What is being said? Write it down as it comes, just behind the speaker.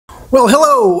Well,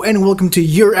 hello and welcome to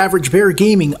Your Average Bear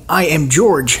Gaming. I am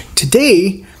George.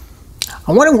 Today,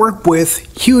 I want to work with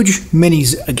huge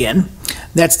minis again.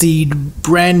 That's the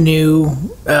brand new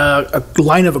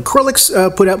line of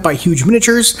acrylics put out by Huge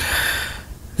Miniatures.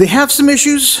 They have some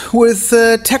issues with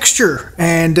texture,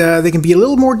 and they can be a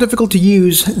little more difficult to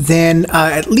use than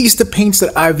at least the paints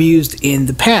that I've used in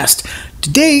the past.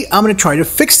 Today, I'm going to try to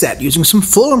fix that using some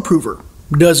flow improver.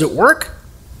 Does it work?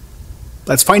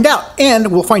 Let's find out,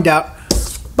 and we'll find out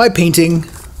by painting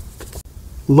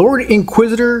Lord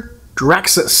Inquisitor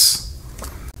Draxus.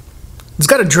 It's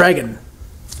got a dragon,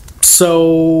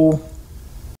 so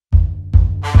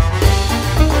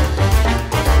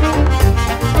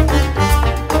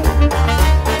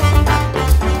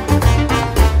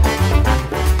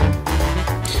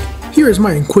here is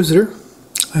my Inquisitor.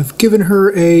 I've given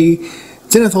her a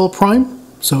Zenithal Prime,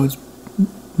 so it's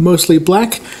mostly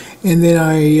black, and then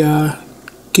I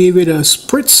gave it a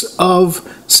spritz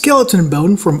of skeleton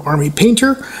bone from Army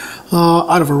Painter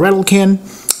out of a rattle can.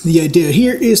 The idea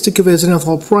here is to give it a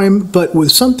Zenithal Prime, but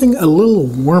with something a little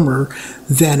warmer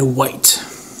than white.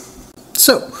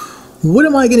 So, what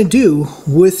am I going to do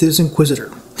with this Inquisitor?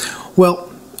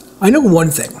 Well, I know one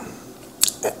thing.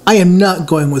 I am not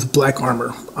going with black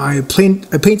armor. I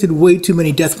painted way too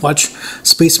many Deathwatch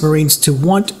Space Marines to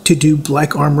want to do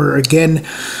black armor again.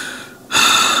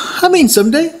 I mean,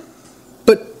 someday,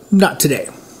 but not today.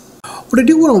 What I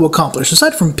do want to accomplish,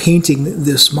 aside from painting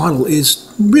this model,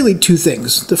 is really two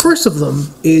things. The first of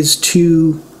them is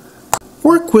to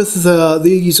work with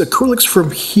these acrylics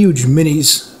from Huge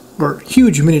Miniatures,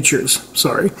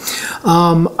 sorry.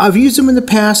 I've used them in the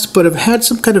past, but I've had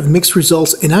some kind of mixed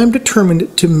results, and I'm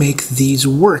determined to make these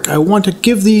work. I want to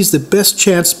give these the best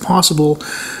chance possible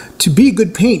to be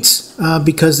good paints,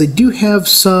 because they do have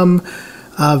some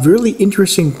really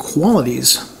interesting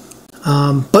qualities.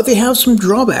 But they have some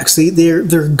drawbacks. They're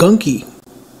gunky,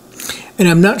 and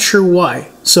I'm not sure why.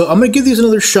 So I'm going to give these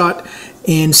another shot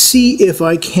and see if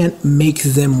I can't make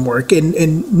them work.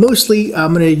 And mostly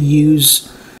I'm going to use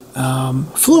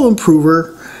flow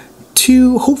improver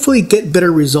to hopefully get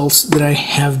better results than I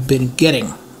have been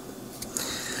getting.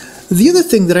 The other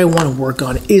thing that I want to work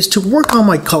on is to work on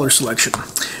my color selection.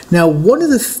 Now, one of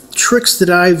the tricks that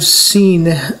I've seen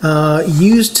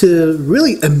used to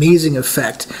really amazing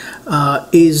effect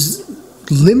is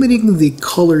limiting the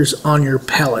colors on your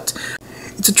palette.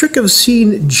 It's a trick I've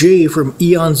seen Jay from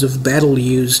Eons of Battle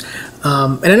use,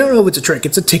 and I don't know if it's a trick,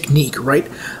 it's a technique, right?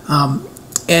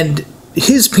 And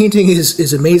his painting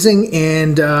is amazing,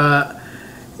 and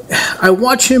I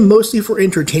watch him mostly for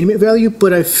entertainment value,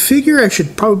 but I figure I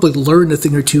should probably learn a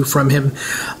thing or two from him.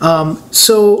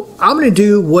 So I'm going to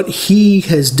do what he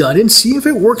has done and see if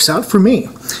it works out for me.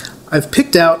 I've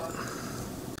picked out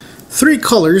 3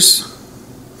 colors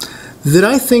that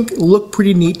I think look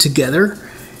pretty neat together,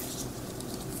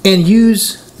 and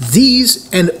use these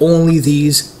and only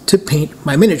these to paint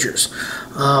my miniatures.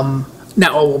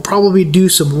 Now I will probably do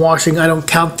some washing. I don't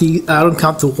count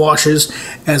the washes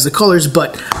as the colors,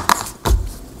 but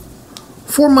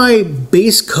for my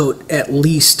base coat at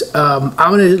least, I'm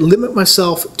going to limit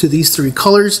myself to these 3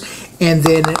 colors and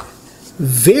then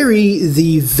vary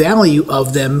the value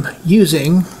of them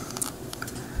using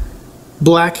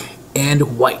black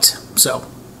and white. So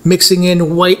mixing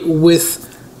in white with,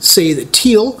 say, the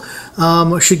teal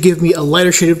should give me a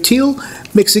lighter shade of teal.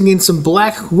 Mixing in some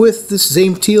black with the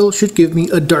same teal should give me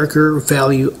a darker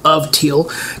value of teal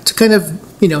to kind of,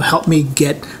 help me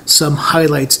get some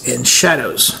highlights and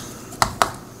shadows.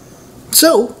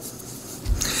 So,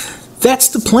 that's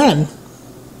the plan.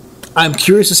 I'm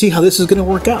curious to see how this is going to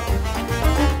work out.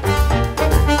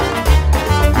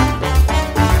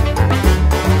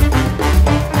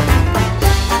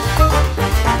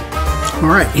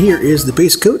 Alright, here is the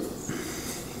base coat.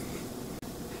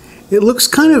 It looks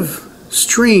kind of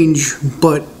strange,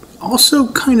 but also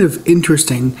kind of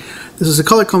interesting. This is a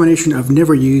color combination I've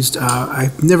never used.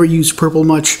 I've never used purple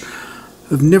much.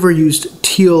 I've never used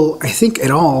teal, I think,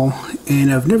 at all.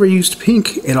 And I've never used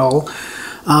pink at all.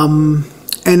 And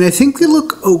I think they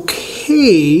look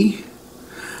okay.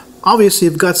 Obviously,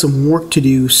 I've got some work to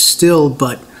do still,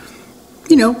 but,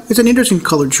 it's an interesting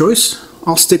color choice.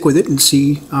 I'll stick with it and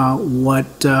see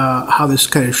how this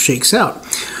kind of shakes out.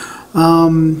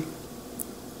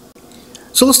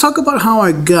 So let's talk about how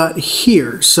I got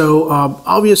here. So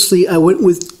obviously I went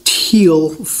with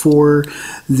teal for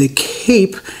the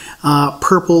cape,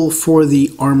 purple for the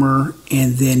armor,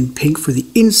 and then pink for the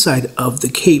inside of the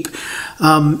cape.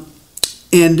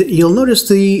 And you'll notice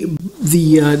the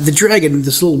dragon,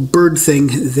 this little bird thing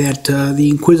that the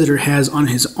Inquisitor has on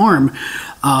his arm,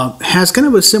 has kind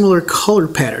of a similar color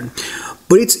pattern.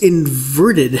 but it's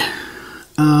inverted,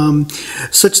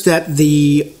 such that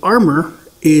the armor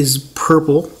is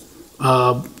purple,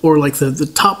 or like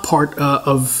the top part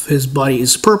of his body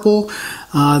is purple,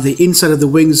 the inside of the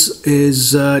wings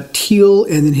is teal,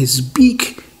 and then his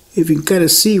beak, if you can kind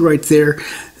of see right there,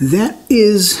 that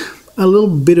is a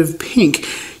little bit of pink.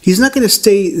 He's not going to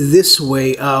stay this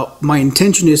way. My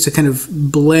intention is to kind of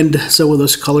blend some of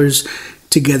those colors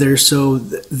together so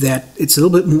that it's a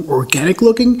little bit more organic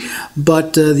looking,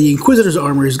 but the Inquisitor's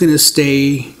armor is going to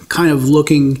stay kind of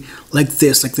looking like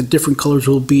this, like the different colors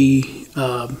will be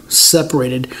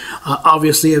separated.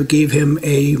 Obviously, I gave him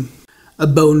a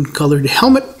bone-colored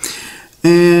helmet,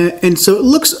 and so it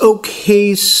looks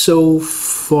okay so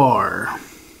far.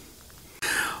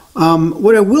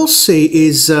 What I will say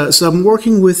is, so I'm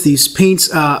working with these paints.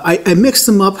 I mixed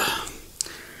them up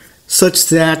such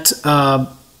that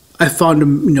I found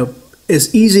them,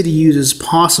 as easy to use as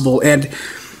possible, and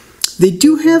they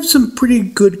do have some pretty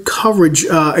good coverage,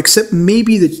 except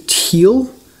maybe the teal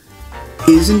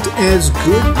isn't as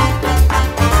good.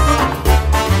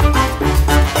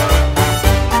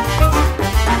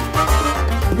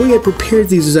 The way I prepared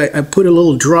these is I put a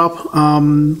little drop,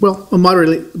 well, a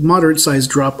moderate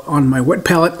sized drop on my wet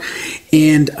palette,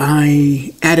 and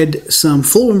I added some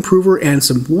flow improver and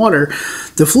some water.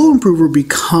 The flow improver,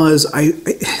 because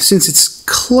since it's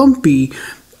clumpy,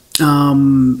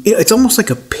 it's almost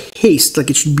like a paste, like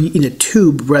it should be in a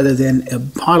tube rather than a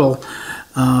bottle.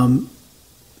 And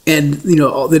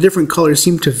all the different colors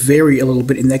seem to vary a little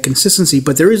bit in that consistency,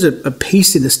 but there is a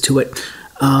pastiness to it.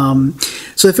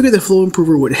 So I figured the flow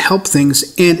improver would help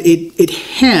things, and it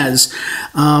has,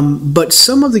 but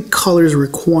some of the colors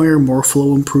require more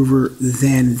flow improver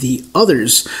than the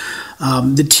others.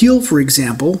 The teal, for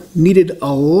example, needed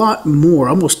a lot more,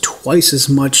 almost twice as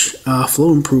much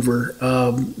flow improver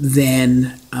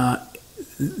than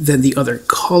the other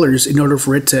colors in order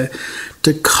for it to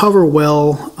cover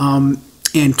well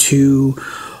and to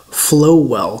flow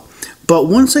well. But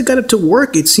once I got it to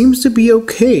work, it seems to be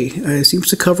okay. It seems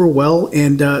to cover well,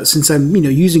 and since I'm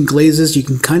using glazes, you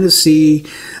can kind of see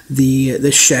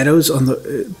the shadows on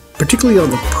the, particularly on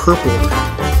the purple.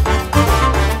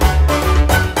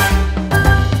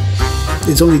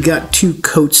 It's only got 2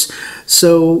 coats,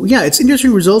 so yeah, it's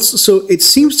interesting results. So it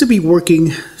seems to be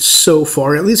working so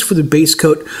far, at least for the base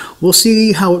coat. We'll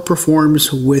see how it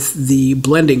performs with the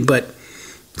blending, but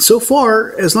so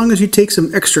far, as long as you take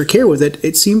some extra care with it,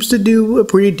 it seems to do a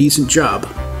pretty decent job.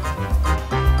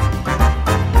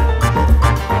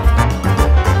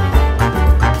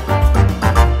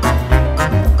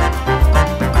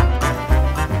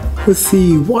 With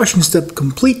the washing step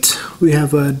complete, we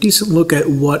have a decent look at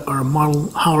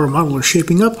how our model is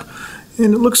shaping up,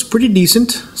 and it looks pretty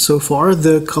decent so far.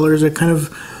 The colors are kind of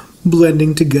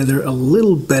blending together a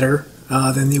little better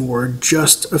than they were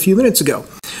just a few minutes ago.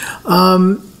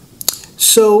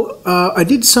 So I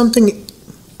did something,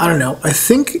 I don't know, I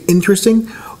think interesting.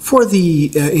 For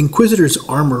the Inquisitor's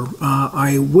armor,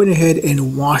 I went ahead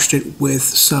and washed it with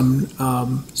some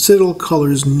Citadel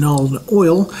Colors Null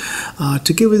Oil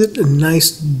to give it a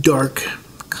nice dark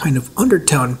kind of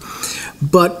undertone.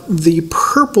 But the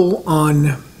purple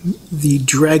on the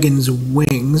dragon's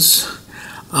wings,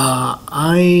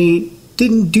 I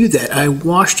didn't do that. I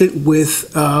washed it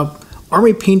with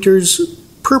Army Painter's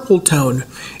purple tone.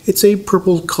 It's a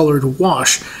purple colored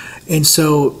wash, and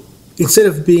so instead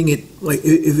of being the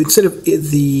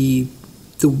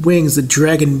wings, the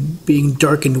dragon being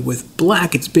darkened with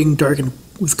black, it's being darkened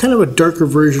with kind of a darker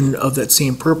version of that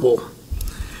same purple.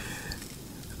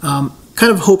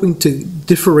 Kind of hoping to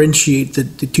differentiate the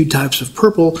 2 types of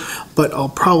purple, but I'll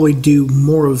probably do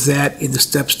more of that in the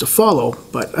steps to follow.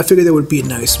 But I figured that would be a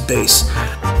nice base.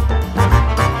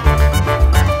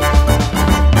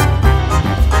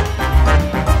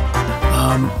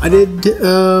 I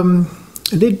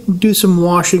did do some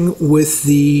washing with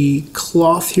the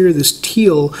cloth here, this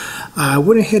teal. I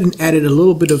went ahead and added a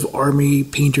little bit of Army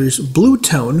Painter's blue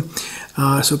tone,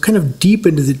 so kind of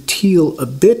deepened the teal a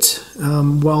bit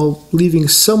while leaving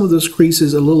some of those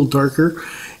creases a little darker.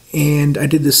 And I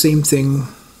did the same thing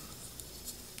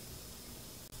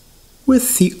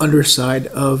with the underside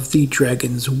of the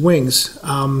dragon's wings.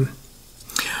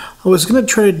 I was going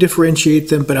to try to differentiate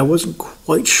them, but I wasn't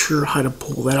quite sure how to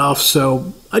pull that off,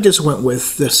 so I just went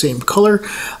with the same color.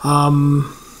 I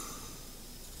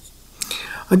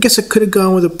guess I could have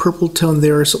gone with a purple tone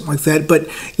there or something like that, but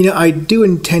I do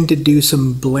intend to do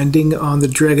some blending on the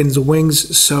dragon's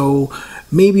wings, so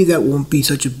maybe that won't be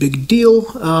such a big deal.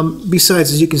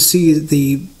 Besides, as you can see,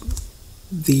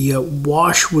 the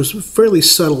wash was fairly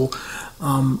subtle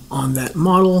on that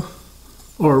model,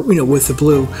 or with the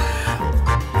blue.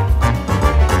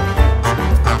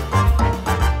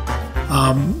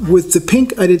 With the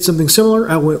pink, I did something similar.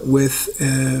 I went with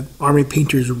Army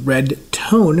Painter's red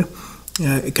tone.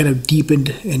 It kind of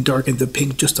deepened and darkened the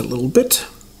pink just a little bit.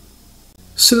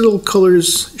 Citadel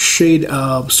Colors shade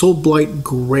of Soul Blight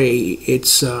Gray.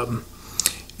 It's a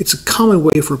common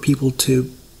way for people to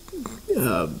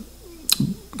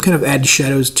kind of add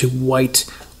shadows to white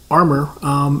armor,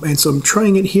 and so I'm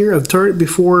trying it here. I've tried it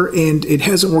before and it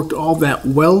hasn't worked all that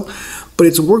well, but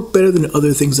it's worked better than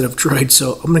other things that I've tried,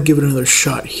 so I'm going to give it another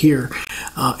shot here.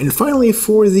 And finally,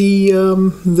 for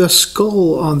the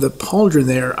skull on the pauldron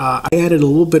there, I added a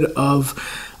little bit of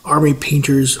Army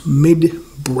Painter's Mid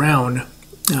Brown.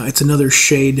 It's another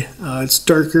shade. It's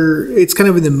darker. It's kind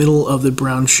of in the middle of the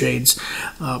brown shades,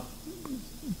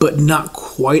 but not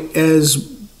quite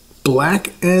as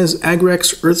black as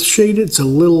Agrax Earthshade. It's a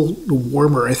little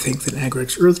warmer, I think, than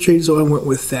Agrax Earthshade, so I went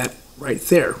with that right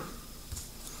there.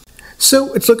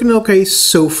 So it's looking okay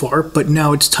so far, but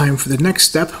now it's time for the next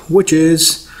step, which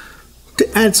is to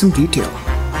add some detail.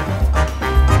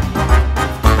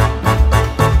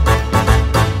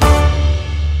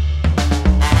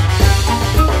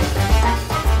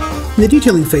 In the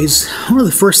detailing phase, one of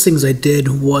the first things I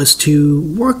did was to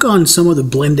work on some of the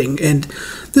blending, and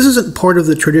this isn't part of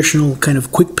the traditional kind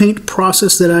of quick paint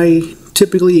process that I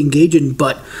typically engage in,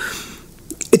 but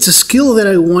it's a skill that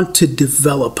I want to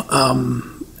develop.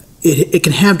 It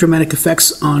can have dramatic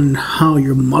effects on how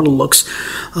your model looks.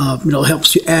 It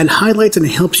helps you add highlights, and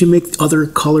it helps you make other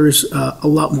colors a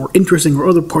lot more interesting, or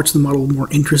other parts of the model more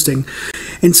interesting.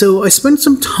 And so I spent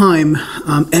some time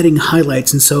adding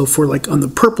highlights, and so for like on the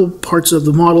purple parts of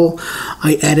the model,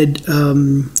 I added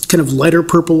kind of lighter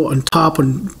purple on top,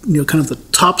 on kind of the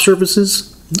top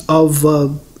surfaces of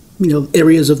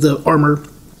areas of the armor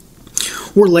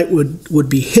where light would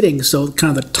be hitting, so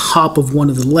kind of the top of one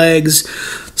of the legs,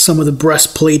 some of the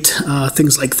breastplate,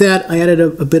 things like that. I added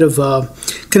a bit of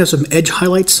kind of some edge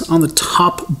highlights on the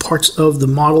top parts of the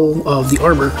model, of the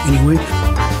armor anyway.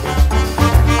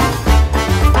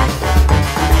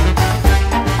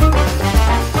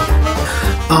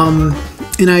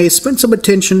 And I spent some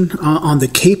attention on the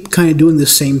cape, kind of doing the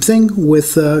same thing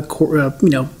with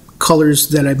colors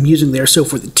that I'm using there. So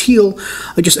for the teal,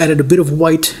 I just added a bit of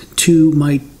white to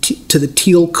the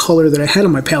teal color that I had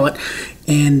on my palette,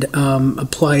 and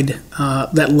applied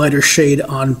that lighter shade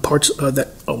on parts that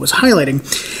I was highlighting.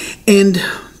 And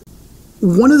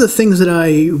one of the things that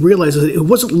I realized is that it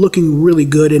wasn't looking really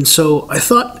good, and so I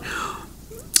thought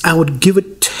I would give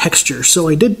it texture. So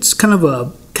I did kind of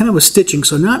a stitching,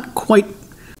 so not quite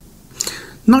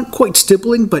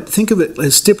stippling, but think of it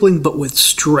as stippling but with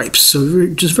stripes. So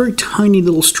just very tiny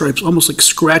little stripes, almost like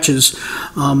scratches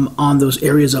on those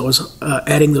areas I was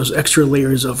adding those extra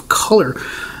layers of color.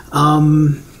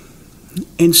 And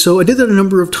so I did that a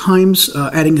number of times,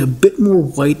 adding a bit more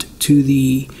white to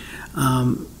the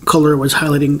color I was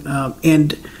highlighting,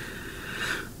 and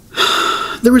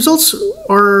the results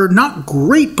are not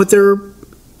great, but they're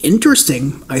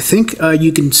interesting. I think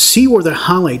you can see where the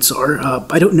highlights are.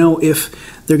 I don't know if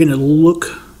they're going to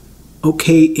look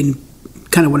okay in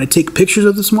kind of when I take pictures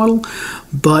of this model,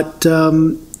 but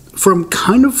from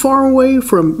kind of far away,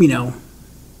 from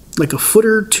like a foot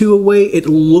or two away, it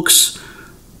looks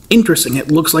interesting.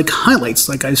 It looks like highlights,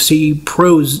 like I see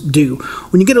pros do.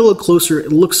 When you get a little closer,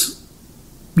 it looks,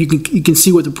 you can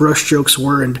see what the brush strokes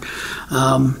were, and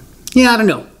yeah, I don't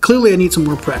know. Clearly, I need some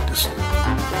more practice.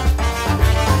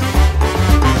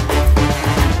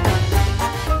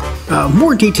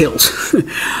 More details.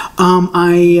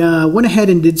 I went ahead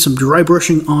and did some dry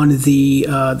brushing on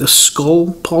the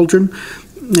skull pauldron,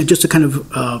 just to kind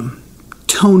of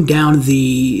tone down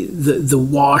the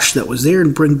wash that was there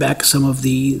and bring back some of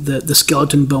the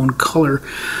skeleton bone color.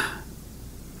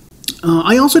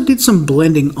 I also did some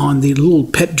blending on the little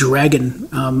pet dragon,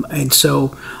 and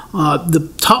so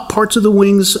the top parts of the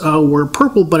wings were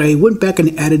purple, but I went back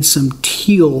and added some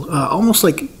teal, almost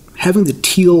like having the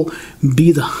teal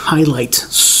be the highlight,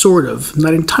 sort of,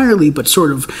 not entirely, but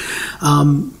sort of,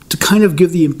 to kind of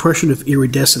give the impression of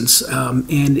iridescence. And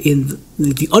in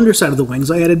the underside of the wings,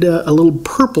 I added a little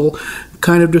purple,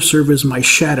 kind of to serve as my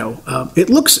shadow. It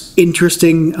looks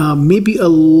interesting, maybe a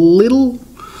little,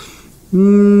 I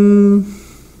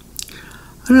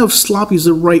don't know if sloppy is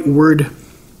the right word.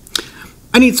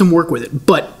 I need some work with it,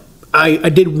 but I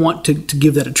did want to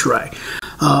give that a try.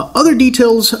 Other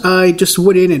details, I just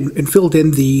went in and filled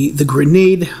in the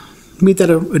grenade, made that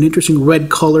an interesting red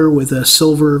color with a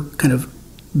silver kind of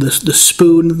the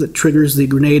spoon that triggers the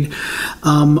grenade.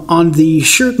 On the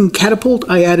shirt and catapult,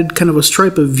 I added kind of a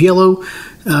stripe of yellow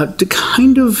to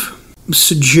kind of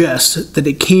suggest that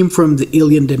it came from the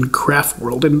Ilinden craft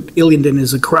world, and Ilinden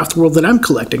is a craft world that I'm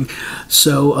collecting.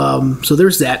 So, so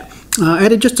there's that.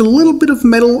 Added just a little bit of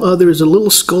metal. There's a little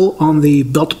skull on the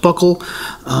belt buckle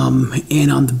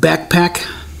and on the backpack.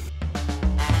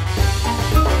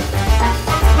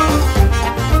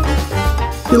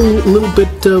 A little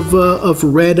bit of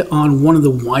red on one of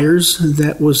the wires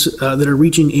that are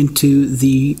reaching into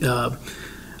the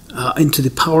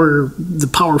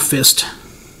power fist.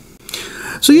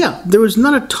 So yeah, there was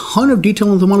not a ton of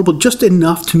detail on the model, but just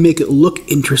enough to make it look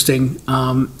interesting,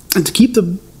 and to keep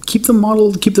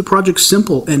the project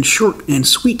simple and short and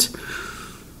sweet.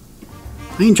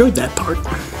 I enjoyed that part.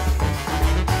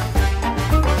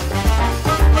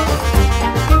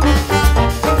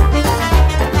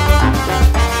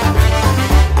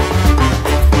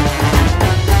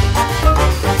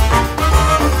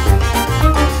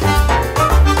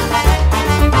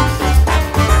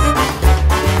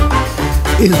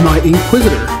 Is my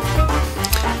Inquisitor.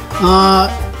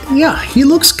 Yeah, he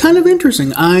looks kind of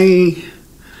interesting. I've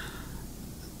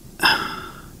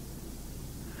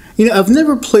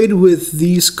never played with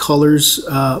these colors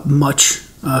much.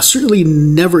 Certainly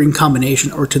never in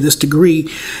combination or to this degree,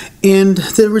 and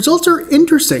the results are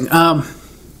interesting.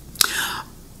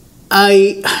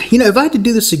 If I had to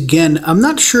do this again, I'm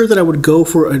not sure that I would go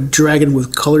for a dragon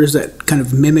with colors that kind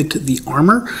of mimicked the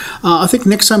armor. I think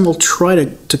next time I'll try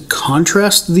to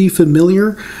contrast the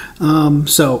familiar,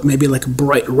 so maybe like a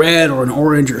bright red or an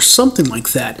orange or something like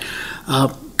that,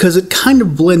 because it kind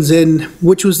of blends in,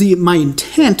 which was my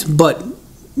intent, but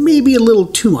maybe a little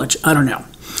too much. I don't know.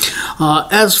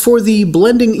 As for the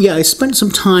blending, yeah, I spent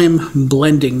some time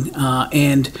blending,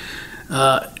 and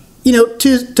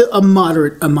to a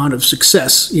moderate amount of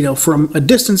success. From a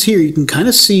distance here, you can kind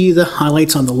of see the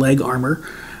highlights on the leg armor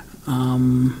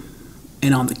and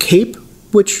on the cape,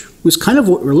 which was kind of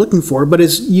what we're looking for. But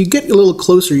as you get a little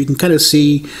closer, you can kind of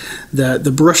see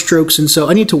the brush strokes, and so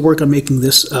I need to work on making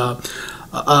this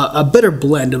a better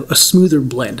blend, a smoother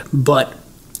blend. But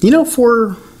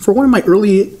for one of my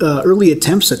early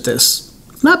attempts at this,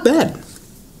 not bad.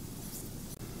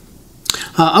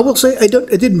 I will say I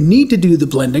didn't need to do the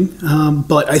blending,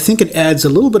 but I think it adds a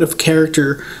little bit of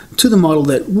character to the model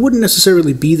that wouldn't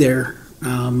necessarily be there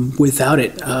without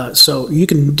it. So you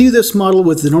can do this model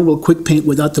with the normal quick paint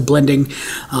without the blending,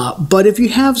 but if you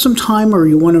have some time or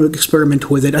you want to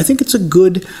experiment with it, I think it's a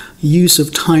good use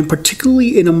of time,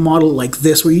 particularly in a model like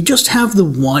this where you just have the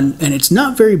one and it's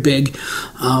not very big,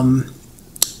 and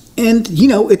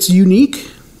it's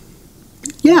unique.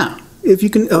 Yeah, if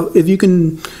you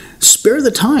can spare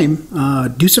the time,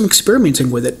 do some experimenting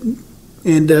with it.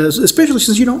 And especially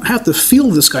since you don't have to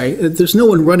field this guy, there's no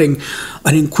one running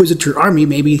an Inquisitor army.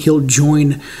 Maybe he'll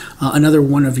join another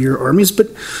one of your armies, but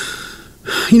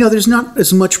there's not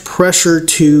as much pressure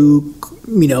to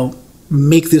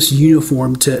make this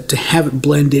uniform to have it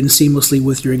blend in seamlessly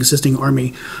with your existing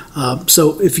army.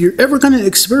 So if you're ever going to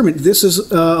experiment, this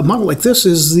is a model like this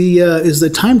is the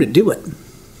time to do it.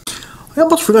 I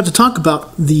almost forgot to talk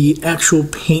about the actual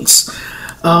paints,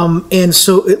 and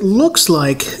so it looks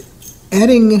like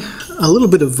adding a little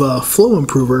bit of flow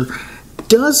improver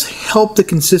does help the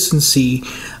consistency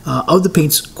of the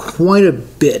paints quite a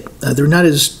bit. They're not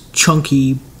as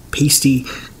chunky, pasty,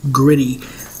 gritty,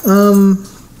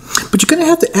 but you're going to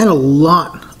have to add a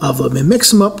lot of them and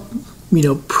mix them up,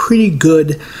 pretty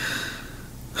good.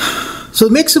 So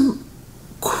it makes them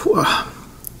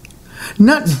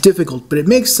not difficult, but it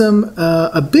makes them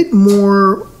a bit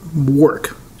more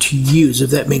work to use, if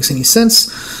that makes any sense.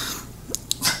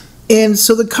 And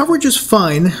so the coverage is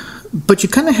fine, but you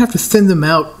kind of have to thin them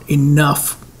out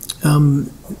enough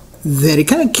that it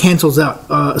kind of cancels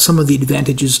out some of the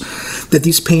advantages that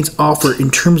these paints offer in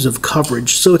terms of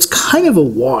coverage. So it's kind of a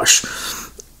wash.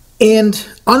 And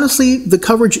honestly, the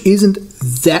coverage isn't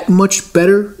that much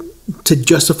better to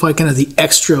justify kind of the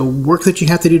extra work that you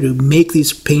have to do to make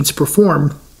these paints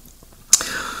perform.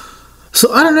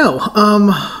 So I don't know.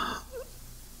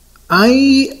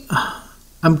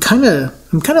 I'm kind of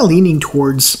leaning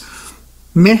towards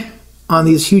meh on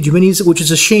these huge minis, which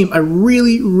is a shame. I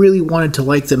really, really wanted to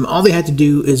like them. All they had to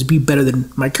do is be better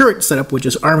than my current setup, which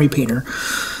is Army Painter.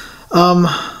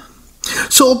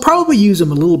 So I'll probably use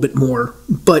them a little bit more,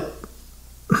 but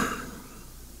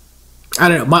I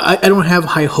don't know. I don't have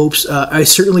high hopes. I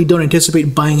certainly don't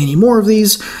anticipate buying any more of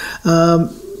these.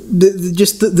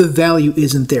 Just the value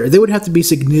isn't there. They would have to be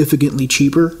significantly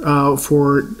cheaper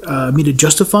for me to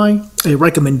justify a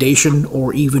recommendation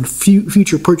or even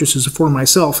future purchases for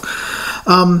myself.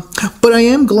 But I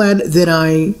am glad that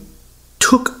I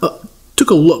took took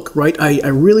a look, right? I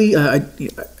really I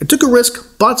took a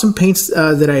risk, bought some paints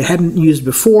that I hadn't used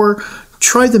before,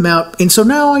 tried them out, and so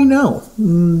now I know,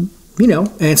 you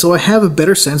know, and so I have a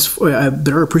better sense, a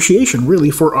better appreciation, really,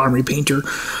 for Army Painter.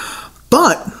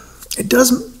 But it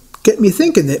doesn't get me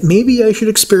thinking that maybe I should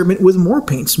experiment with more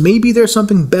paints. Maybe there's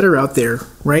something better out there,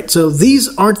 right? So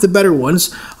these aren't the better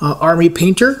ones. Army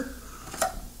Painter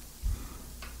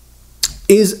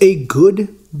is a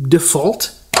good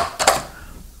default,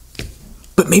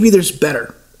 but maybe there's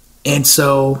better. And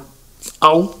so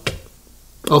I'll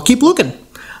keep looking.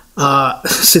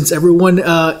 Since everyone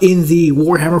in the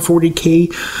Warhammer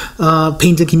 40k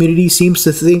painting community seems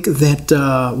to think that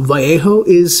Vallejo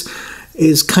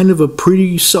is kind of a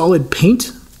pretty solid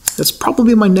paint, that's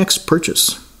probably my next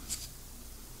purchase.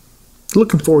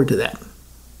 Looking forward to that.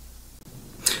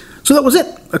 So that was it.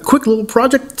 A quick little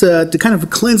project to kind of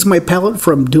cleanse my palette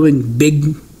from doing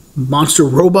big monster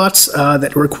robots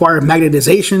that require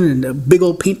magnetization and a big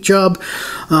old paint job.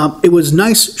 It was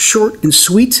nice, short, and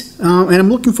sweet, and I'm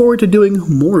looking forward to doing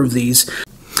more of these.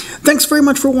 Thanks very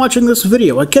much for watching this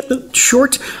video. I kept it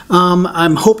short.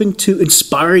 I'm hoping to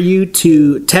inspire you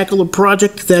to tackle a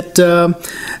project that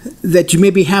that you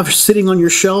maybe have sitting on your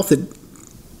shelf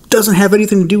that doesn't have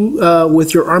anything to do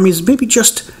with your armies. Maybe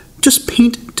just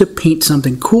paint to paint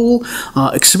something cool,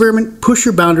 experiment, push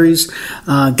your boundaries,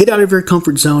 get out of your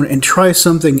comfort zone, and try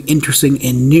something interesting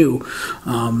and new.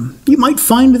 You might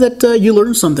find that you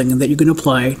learn something that you can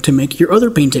apply to make your other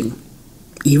painting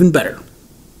even better.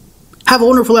 Have a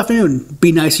wonderful afternoon.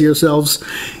 Be nice to yourselves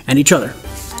and each other.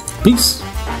 Peace.